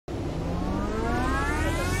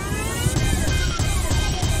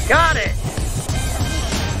Got it!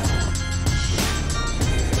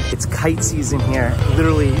 It's kite season here.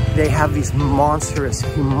 Literally, they have these monstrous,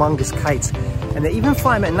 humongous kites. And they even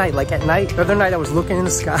fly them at night. Like at night, the other night I was looking in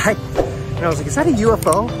the sky and I was like, is that a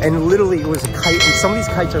UFO? And literally it was a kite. And some of these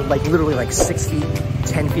kites are like literally like 6 feet,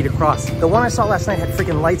 10 feet across. The one I saw last night had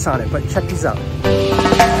freaking lights on it, but check these out.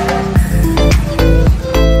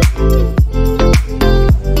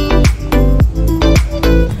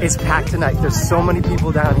 It's packed tonight. There's so many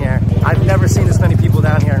people down here. I've never seen this many people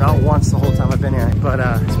down here, not once the whole time I've been here. But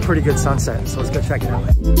it's a pretty good sunset, so let's go check it out.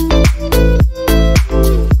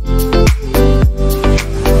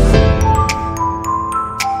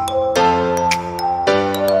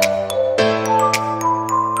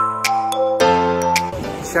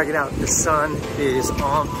 Check it out, the sun is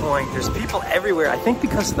on point. There's people everywhere, I think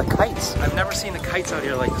because of the kites. I've never seen the kites out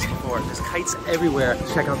here like this before. There's kites everywhere.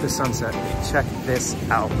 Check out the sunset. Check this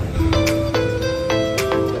out.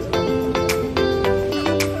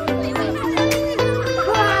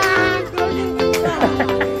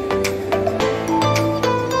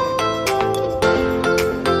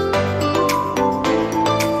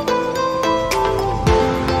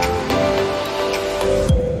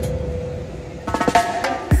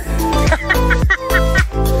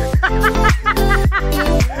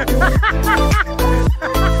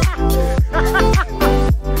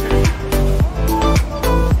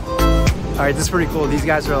 All right, this is pretty cool. These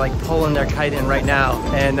guys are like pulling their kite in right now.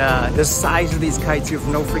 And the size of these kites, you have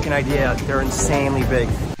no freaking idea. They're insanely big.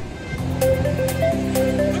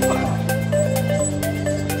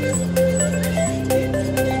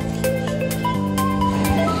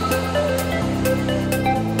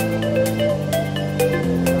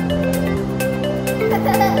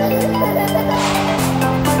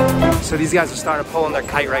 So these guys are starting pulling their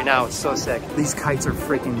kite right now. It's so sick. These kites are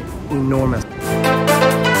freaking enormous.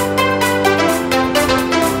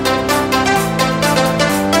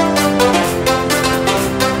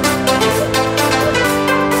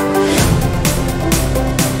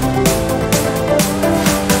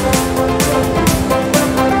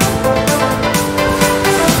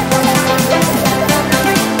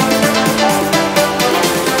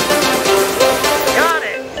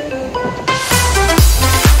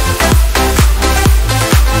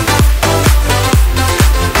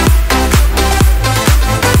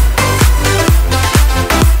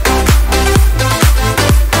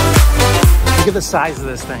 Look at the size of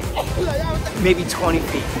this thing. Maybe 20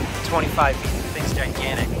 feet, 25 feet. The thing's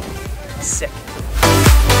gigantic. Sick.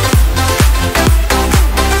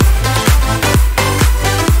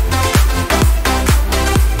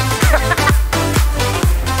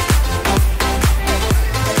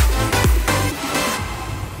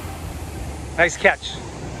 Nice catch.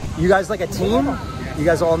 You guys like a team? You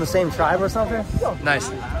guys all in the same tribe or something?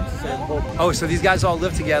 Nice. Oh, so these guys all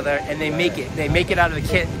live together and they make it. They make it out of the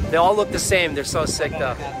kit. They all look the same. They're so sick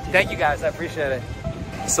though. Thank you guys, I appreciate it.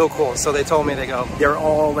 So cool. So they told me, they go, they're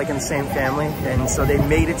all like in the same family. And so they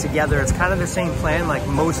made it together. It's kind of the same plan. Like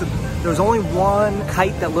there was only one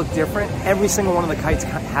kite that looked different. Every single one of the kites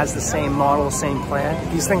has the same model, same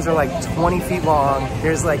plan. These things are like 20 feet long.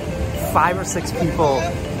 There's like 5 or 6 people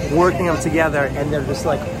working them together and they're just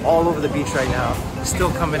like all over the beach right now.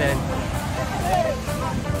 Still coming in.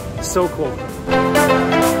 So cool.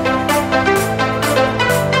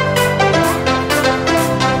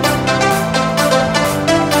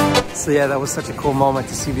 So yeah, that was such a cool moment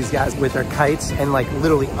to see these guys with their kites and like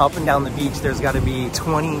literally up and down the beach. There's got to be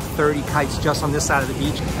 20, 30 kites just on this side of the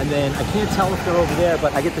beach. And then I can't tell if they're over there,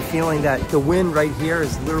 but I get the feeling that the wind right here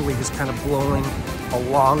is literally just kind of blowing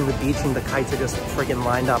along the beach and the kites are just freaking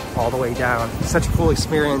lined up all the way down. Such a cool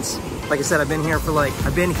experience. Like I said, I've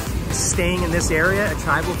been staying in this area at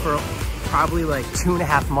Tribal for probably like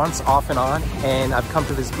 2.5 months off and on, and I've come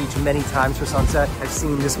to this beach many times for sunset. I've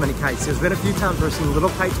seen this many kites. There's been a few times where I've seen little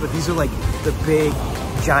kites, but these are like the big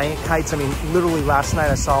giant kites. I mean, literally last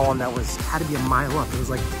night I saw one that had to be a mile up.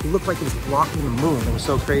 It looked like it was blocking the moon. It was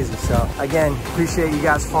so crazy. So again, appreciate you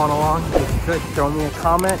guys following along. If you could, throw me a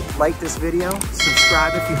comment, like this video,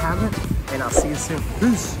 subscribe if you haven't, and I'll see you soon.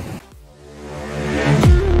 Peace.